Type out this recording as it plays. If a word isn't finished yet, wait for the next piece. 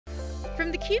From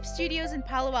theCUBE studios in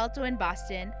Palo Alto and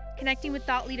Boston, connecting with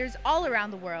thought leaders all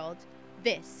around the world,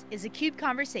 this is a CUBE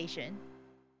Conversation.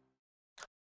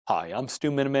 Hi, I'm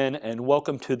Stu Miniman, and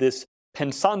welcome to this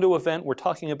Pensando event. We're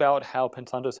talking about how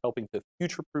Pensando is helping to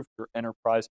future-proof your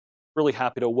enterprise. Really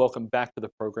happy to welcome back to the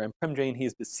program Prem Jain. He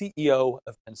is the CEO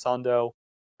of Pensando.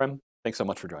 Prem, thanks so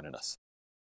much for joining us.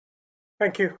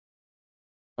 Thank you.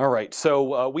 All right,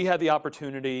 so we had the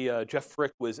opportunity, Jeff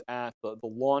Frick was at the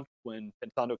launch when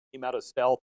Pensando came out of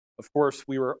stealth. Of course,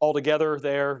 we were all together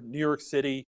there, New York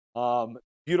City.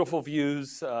 Beautiful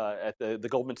views at the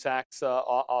Goldman Sachs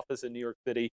office in New York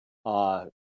City.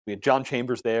 We had John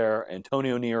Chambers there,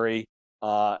 Antonio Neri,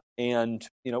 and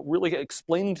really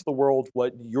explaining to the world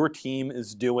what your team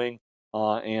is doing,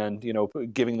 and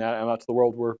giving that out to the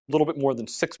world. We're a little bit more than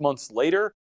 6 months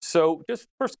later. So just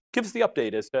first, give us the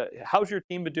update as to how's your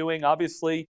team been doing.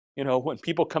 Obviously, when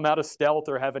people come out of stealth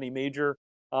or have any major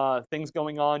things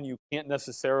going on, you can't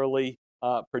necessarily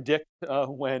predict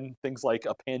when things like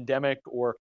a pandemic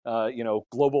or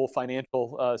global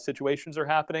financial situations are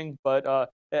happening. But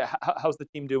how's the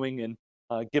team doing?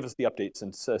 And give us the update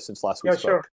since last we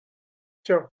spoke.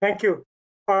 Sure. Thank you.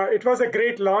 It was a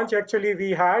great launch actually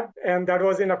we had, and that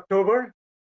was in October.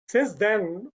 Since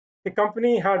then, the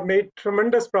company had made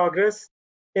tremendous progress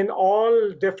in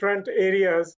all different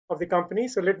areas of the company.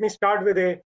 So let me start with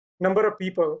a number of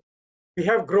people. We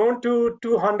have grown to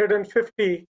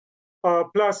 250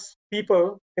 plus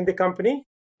people in the company.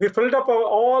 We filled up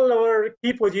all our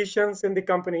key positions in the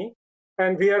company,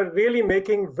 and we are really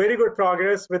making very good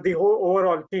progress with the whole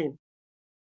overall team.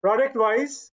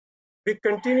 Product-wise, we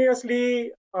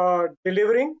continuously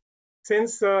delivering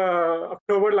since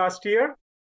October last year.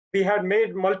 We had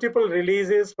made multiple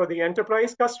releases for the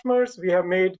enterprise customers. We have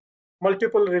made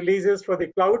multiple releases for the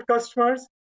cloud customers.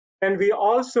 And we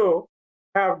also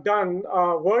have done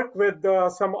work with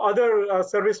some other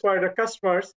service provider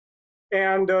customers.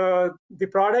 And the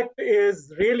product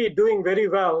is really doing very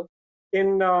well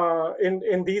in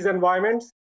these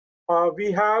environments.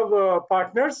 We have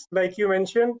partners, like you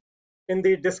mentioned, in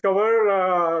the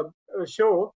Discover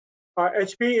show.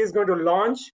 HPE is going to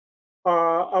launch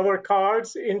our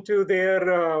cards into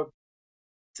their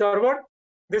server.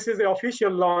 This is the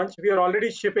official launch. We are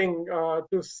already shipping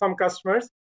to some customers.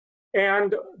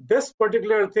 And this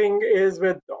particular thing is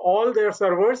with all their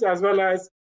servers as well as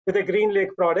with a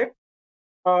GreenLake product.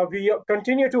 We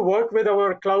continue to work with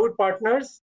our cloud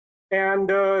partners. And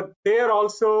there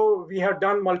also, we have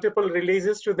done multiple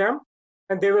releases to them.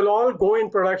 And they will all go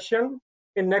in production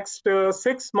in next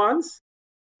 6 months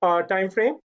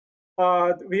timeframe.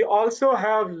 We also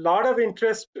have a lot of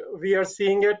interest. We are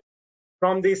seeing it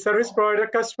from the service provider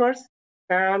customers,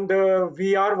 and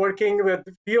we are working with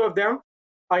a few of them.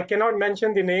 I cannot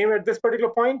mention the name at this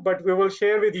particular point, but we will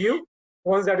share with you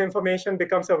once that information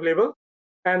becomes available.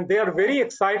 And they are very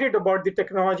excited about the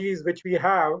technologies which we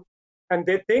have, and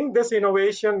they think this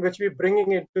innovation which we're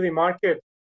bringing into the market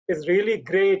is really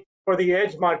great for the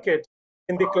edge market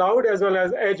in the cloud as well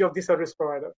as edge of the service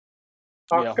provider.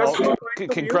 Yeah, well,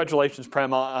 congratulations,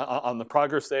 Prem, on the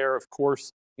progress there. Of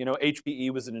course,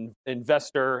 HPE was an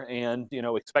investor and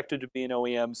expected to be an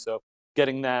OEM. So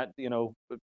getting that,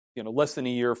 less than a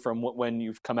year from when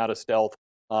you've come out of stealth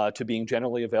to being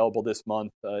generally available this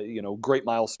month, great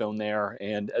milestone there.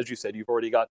 And as you said, you've already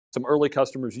got some early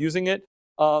customers using it.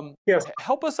 Yes.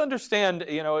 Help us understand,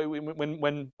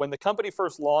 when the company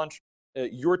first launched,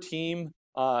 your team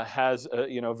has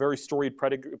a very storied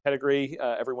pedigree.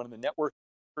 Everyone in the network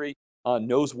industry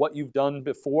knows what you've done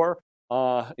before.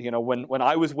 When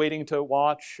I was waiting to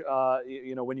watch,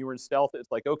 when you were in stealth, it's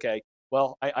like, okay,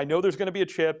 well, I know there's going to be a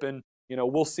chip, and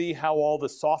we'll see how all the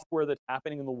software that's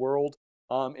happening in the world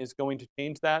is going to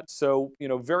change that. So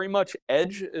very much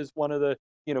edge is one of the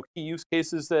key use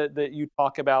cases that you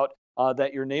talk about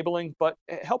that you're enabling. But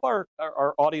help our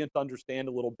audience understand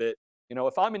a little bit.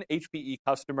 If I'm an HPE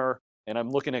customer and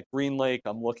I'm looking at GreenLake,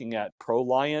 I'm looking at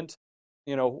ProLiant,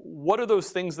 what are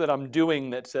those things that I'm doing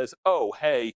that says, oh,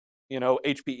 hey,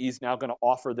 HPE is now going to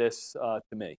offer this to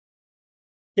me?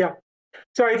 Yeah.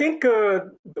 So I think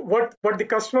what the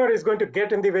customer is going to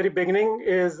get in the very beginning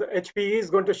is HPE is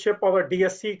going to ship our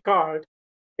DSC card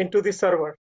into the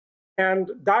server. And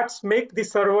that's make the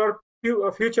server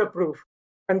future-proof.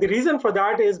 And the reason for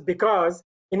that is because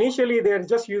initially they're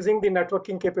just using the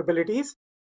networking capabilities.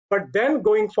 But then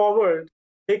going forward,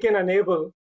 they can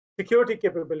enable security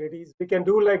capabilities. We can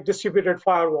do like distributed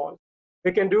firewall.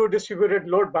 We can do distributed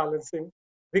load balancing.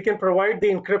 We can provide the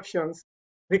encryptions.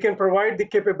 We can provide the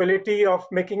capability of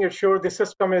making it sure the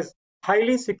system is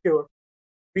highly secure.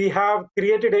 We have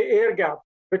created an air gap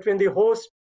between the host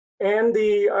and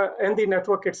the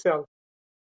network itself.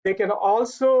 they can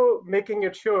also making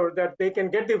it sure that they can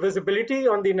get the visibility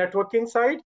on the networking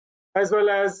side, as well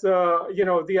as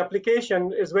the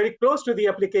application is very close to the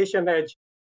application edge.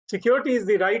 Security is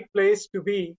the right place to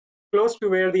be, close to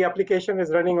where the application is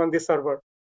running on the server.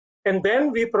 And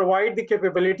then we provide the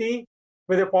capability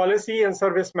with a policy and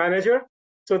service manager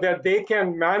so that they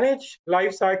can manage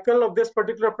life cycle of this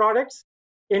particular products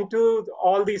into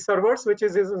all these servers which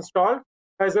is installed,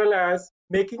 as well as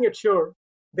making it sure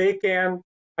they can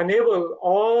enable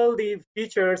all the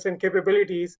features and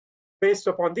capabilities based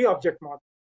upon the object model.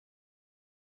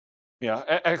 Yeah,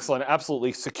 excellent.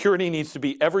 Absolutely. Security needs to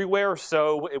be everywhere.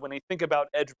 So when I think about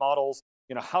edge models,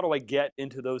 how do I get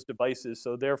into those devices?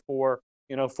 So therefore,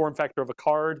 form factor of a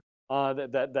card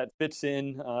that fits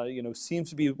in, seems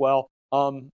to be well.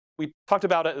 We talked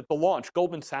about it at the launch.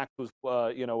 Goldman Sachs was,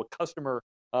 a customer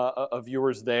of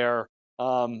yours there.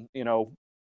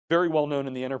 Very well known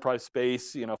in the enterprise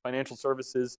space. Financial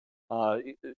services.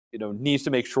 Needs to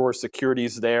make sure security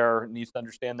is there. Needs to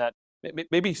understand that.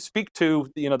 Maybe speak to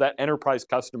that enterprise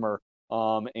customer,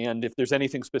 and if there's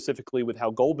anything specifically with how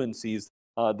Goldman sees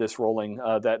this rolling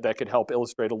that could help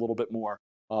illustrate a little bit more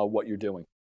what you're doing.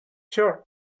 Sure.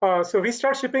 So we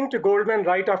start shipping to Goldman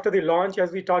right after the launch,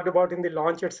 as we talked about in the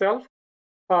launch itself.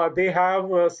 They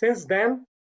have since then,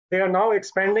 they are now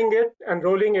expanding it and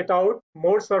rolling it out,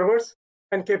 more servers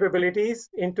and capabilities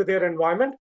into their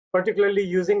environment, particularly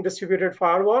using distributed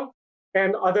firewall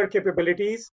and other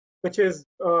capabilities, which is,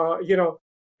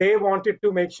 they wanted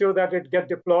to make sure that it get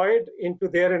deployed into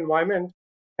their environment.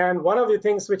 And one of the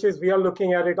things which is we are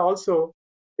looking at it also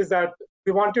is that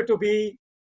we wanted to be,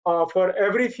 for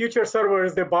every future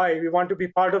servers they buy, we want to be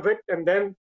part of it, and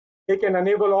then they can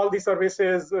enable all the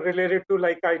services related to,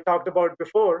 like I talked about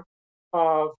before,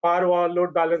 firewall,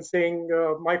 load balancing,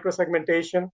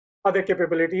 micro-segmentation, other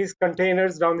capabilities,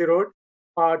 containers down the road,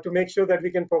 to make sure that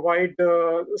we can provide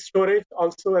storage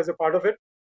also as a part of it,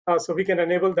 so we can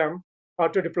enable them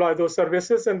to deploy those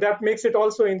services. And that makes it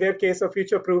also, in their case, a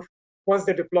future-proof once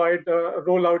they deployed,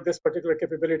 roll out this particular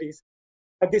capabilities.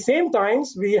 At the same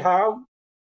times, we have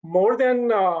more than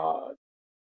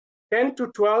 10 to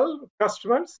 12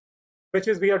 customers, which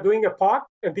is we are doing a POC,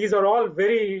 and these are all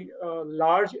very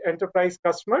large enterprise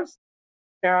customers.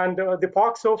 And the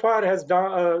POC so far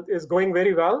is going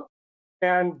very well.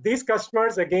 And these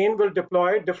customers, again, will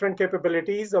deploy different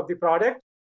capabilities of the product,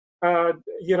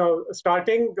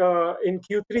 starting in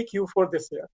Q3, Q4 this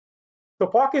year. So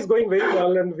POC is going very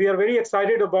well, and we are very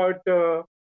excited about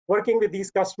working with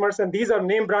these customers. And these are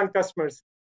name brand customers.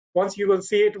 Once you will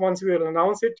see it, once we will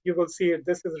announce it, you will see it.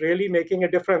 This is really making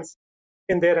a difference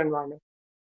in their environment.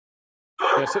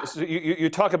 Yeah, so you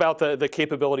talk about the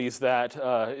capabilities that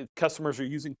customers are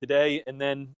using today, and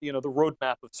then the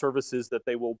roadmap of services that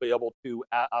they will be able to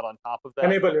add on top of that.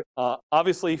 Enable it.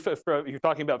 Obviously, you're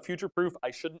talking about future-proof.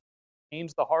 I shouldn't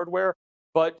change the hardware,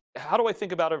 but how do I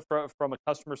think about it from a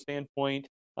customer standpoint?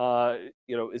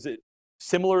 Is it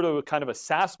similar to a kind of a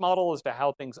SaaS model as to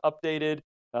how things updated?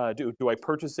 Do I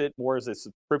purchase it more as a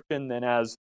subscription than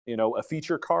as a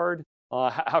feature card?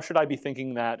 How should I be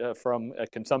thinking that from a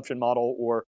consumption model,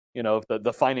 or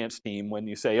the finance team when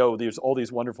you say, oh, there's all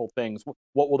these wonderful things?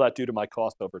 What will that do to my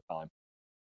cost over time?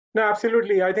 No,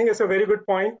 absolutely. I think it's a very good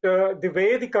point. The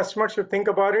way the customer should think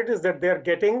about it is that they're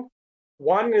getting,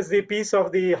 one is the piece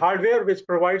of the hardware which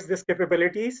provides these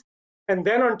capabilities, and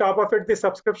then on top of it, the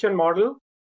subscription model,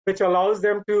 which allows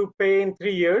them to pay in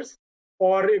 3 years,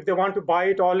 or if they want to buy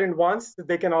it all in once,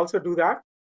 they can also do that.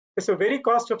 It's a very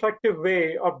cost-effective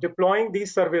way of deploying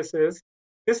these services.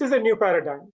 This is a new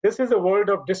paradigm. This is a world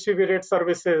of distributed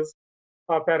services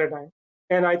paradigm.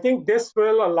 And I think this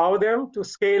will allow them to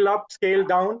scale up, scale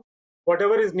down,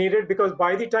 whatever is needed, because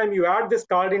by the time you add this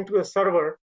card into a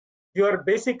server, you are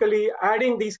basically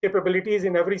adding these capabilities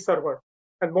in every server.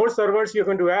 And more servers you're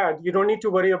going to add, you don't need to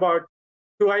worry about,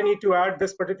 do I need to add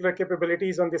this particular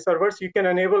capabilities on the servers? You can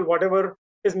enable whatever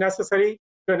is necessary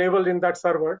to enable in that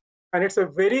server. And it's a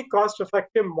very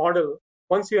cost-effective model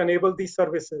once you enable these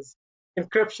services,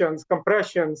 encryptions,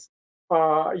 compressions,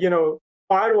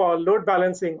 firewall, load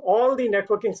balancing, all the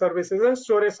networking services and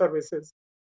storage services.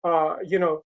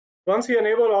 Once you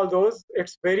enable all those,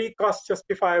 it's very cost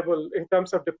justifiable in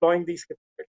terms of deploying these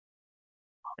capabilities.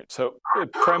 So,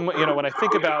 Prem, when I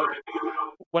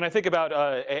think about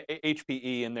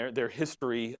HPE and their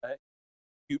history in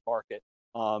the market,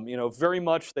 very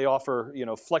much they offer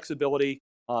flexibility.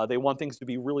 They want things to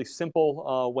be really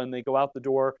simple when they go out the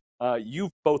door.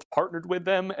 You've both partnered with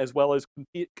them as well as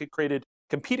created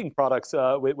competing products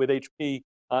with HP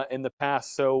in the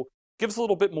past. So give us a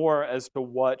little bit more as to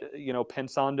what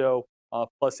Pensando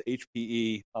plus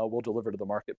HPE will deliver to the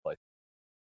marketplace.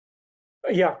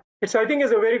 Yeah, I think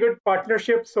it's a very good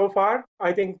partnership so far.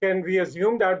 I think can we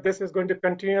assume that this is going to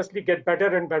continuously get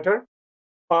better and better.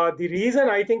 The reason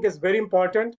I think is very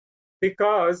important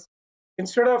because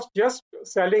instead of just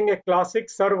selling a classic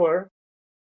server,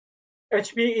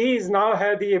 HPE is now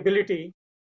have the ability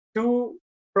to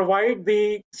provide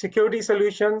the security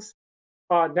solutions,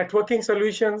 networking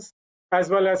solutions, as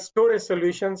well as storage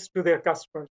solutions to their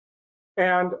customers.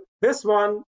 And this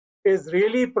one is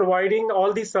really providing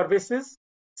all these services,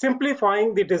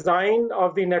 simplifying the design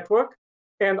of the network,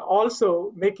 and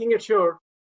also making it sure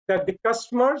that the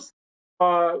customers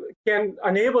can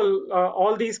enable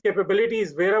all these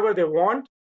capabilities wherever they want.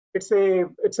 It's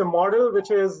a model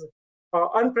which is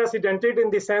unprecedented in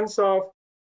the sense of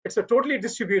it's a totally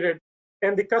distributed,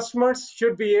 and the customers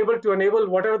should be able to enable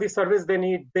whatever the service they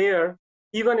need there,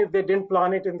 even if they didn't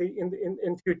plan it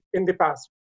in the past.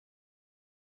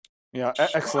 Yeah,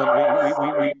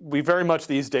 excellent. We very much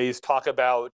these days talk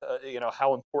about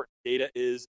how important data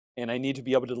is, and I need to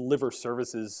be able to deliver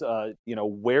services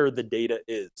where the data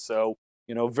is. So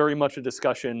very much a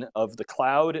discussion of the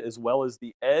cloud as well as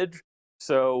the edge.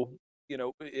 So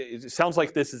it sounds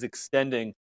like this is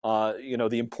extending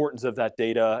the importance of that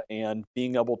data and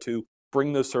being able to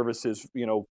bring those services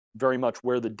very much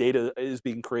where the data is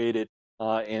being created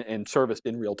and serviced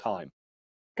in real time.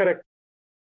 Correct.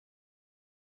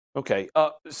 Okay,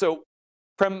 so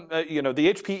Prem,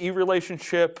 the HPE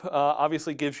relationship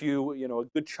obviously gives you, a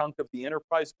good chunk of the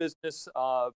enterprise business,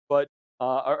 but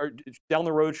down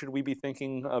the road, should we be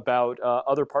thinking about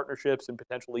other partnerships and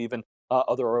potentially even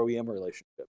other OEM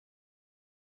relationships?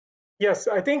 Yes,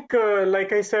 I think,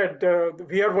 like I said,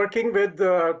 we are working with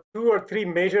 2 or 3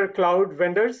 major cloud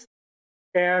vendors,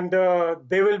 and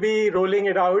they will be rolling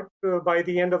it out by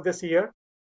the end of this year.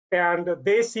 And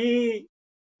they see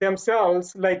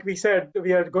themselves, like we said,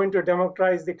 we are going to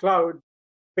democratize the cloud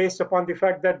based upon the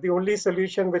fact that the only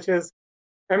solution which is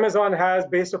Amazon has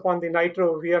based upon the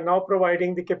Nitro, we are now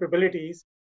providing the capabilities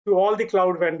to all the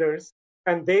cloud vendors,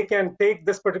 and they can take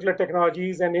this particular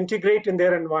technologies and integrate in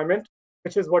their environment,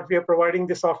 which is what we are providing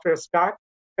the software stack,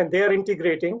 and they are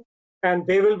integrating, and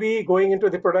they will be going into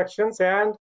the productions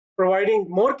and providing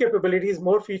more capabilities,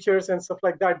 more features, and stuff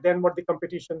like that than what the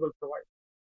competition will provide.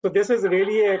 So this is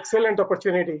really an excellent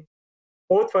opportunity,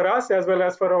 both for us as well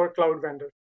as for our cloud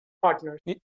vendor partners.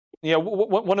 Yeah,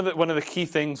 one of the key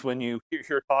things when you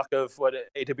hear talk of what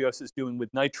AWS is doing with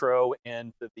Nitro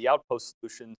and the Outpost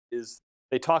solutions is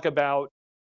they talk about,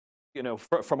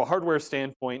 from a hardware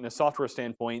standpoint and a software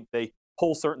standpoint, they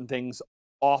pull certain things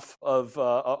off of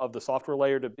the software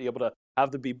layer to be able to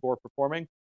have them be more performing,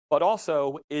 but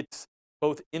also it's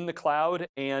both in the cloud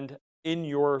and in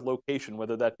your location,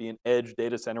 whether that be an edge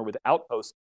data center with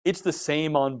Outposts, it's the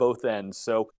same on both ends.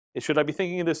 So should I be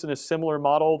thinking of this in a similar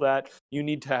model that you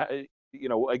need to,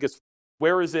 I guess,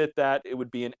 where is it that it would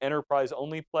be an enterprise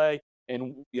only play,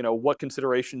 and what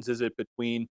considerations is it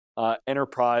between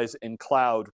enterprise and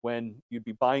cloud when you'd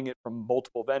be buying it from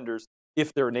multiple vendors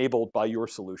if they're enabled by your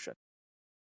solution?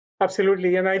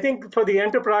 Absolutely, and I think for the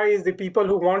enterprise, the people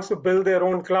who wants to build their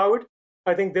own cloud,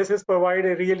 I think this is provide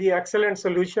a really excellent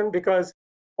solution because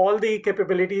all the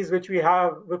capabilities which we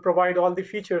have will provide all the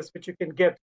features which you can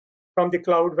get from the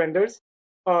cloud vendors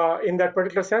in that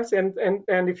particular sense. And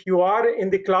if you are in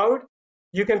the cloud,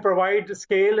 you can provide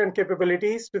scale and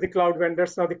capabilities to the cloud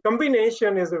vendors. Now, the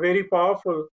combination is a very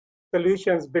powerful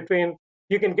solutions between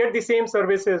you can get the same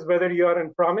services whether you are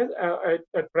in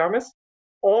at premise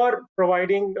or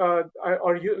providing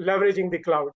or you leveraging the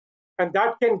cloud, and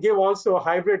that can give also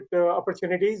hybrid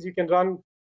opportunities. You can run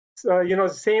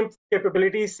same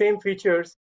capabilities, same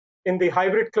features in the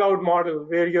hybrid cloud model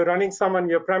where you're running some on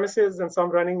your premises and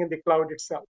some running in the cloud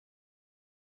itself.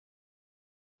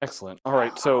 Excellent. All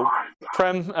right. So,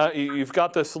 Prem, you've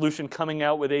got the solution coming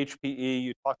out with HPE.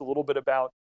 You talked a little bit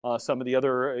about some of the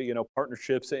other,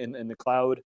 partnerships in the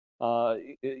cloud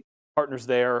partners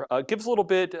there. Give us a little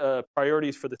bit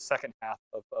priorities for the second half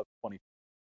of 2020.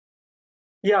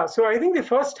 Yeah. So I think the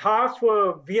first half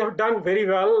we have done very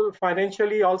well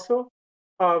financially. Also,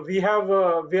 we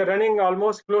are running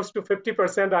almost close to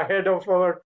 50% ahead of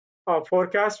our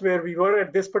forecast where we were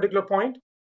at this particular point.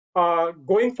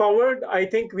 Going forward, I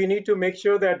think we need to make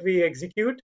sure that we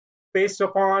execute based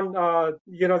upon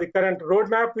the current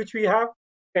roadmap which we have,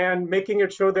 and making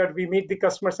it sure that we meet the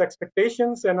customer's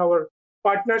expectations and our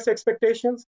partners'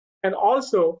 expectations. And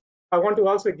also, I want to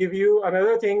also give you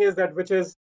another thing is that which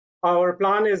is our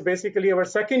plan is basically our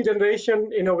second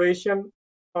generation innovation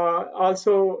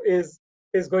also is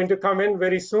going to come in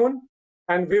very soon,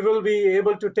 and we will be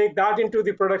able to take that into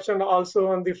the production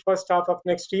also in the first half of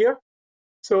next year.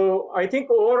 So I think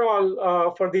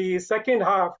overall, for the second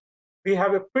half, we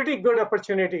have a pretty good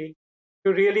opportunity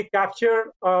to really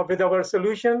capture with our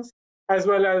solutions, as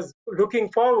well as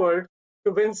looking forward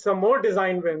to win some more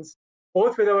design wins,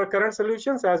 both with our current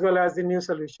solutions as well as the new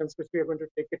solutions, which we are going to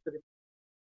take it to the.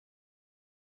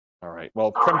 All right.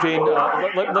 Well, Prem Jain,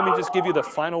 let me just give you the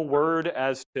final word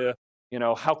as to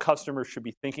how customers should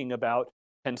be thinking about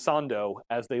Pensando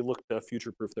as they look to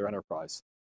future-proof their enterprise.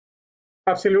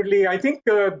 Absolutely. I think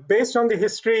based on the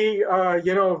history,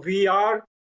 we are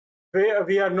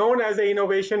known as an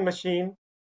innovation machine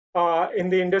in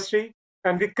the industry,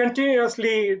 and we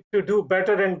continuously to do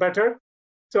better and better.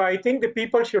 So I think the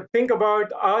people should think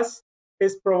about us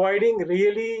is providing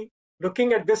really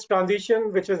looking at this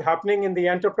transition, which is happening in the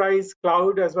enterprise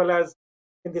cloud as well as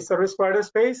in the service provider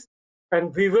space.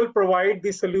 And we will provide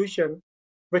the solution,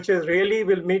 which is really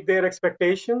will meet their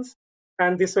expectations.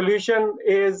 And the solution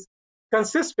is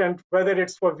consistent, whether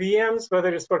it's for VMs,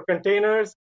 whether it's for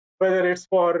containers, whether it's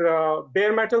for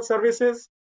bare metal services,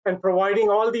 and providing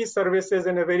all these services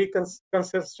in a very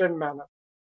consistent manner.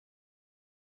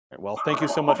 Well, thank you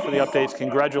so much for the updates.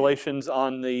 Congratulations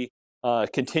on the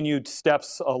continued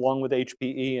steps along with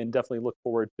HPE, and definitely look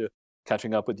forward to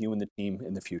catching up with you and the team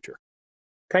in the future.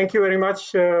 Thank you very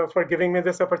much for giving me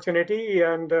this opportunity,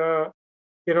 and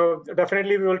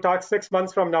definitely we will talk 6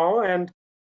 months from now and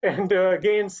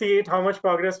again see how much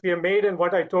progress we have made and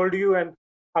what I told you, and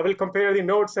I will compare the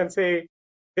notes and say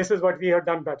this is what we have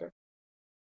done better.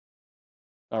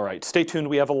 All right, stay tuned.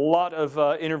 We have a lot of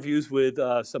interviews with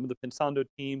some of the Pensando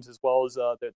teams, as well as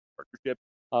the partnership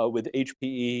with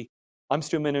HPE. I'm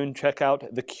Stu Miniman. Check out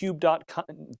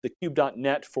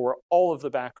theCUBE.net for all of the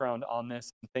background on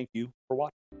this. And thank you for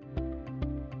watching.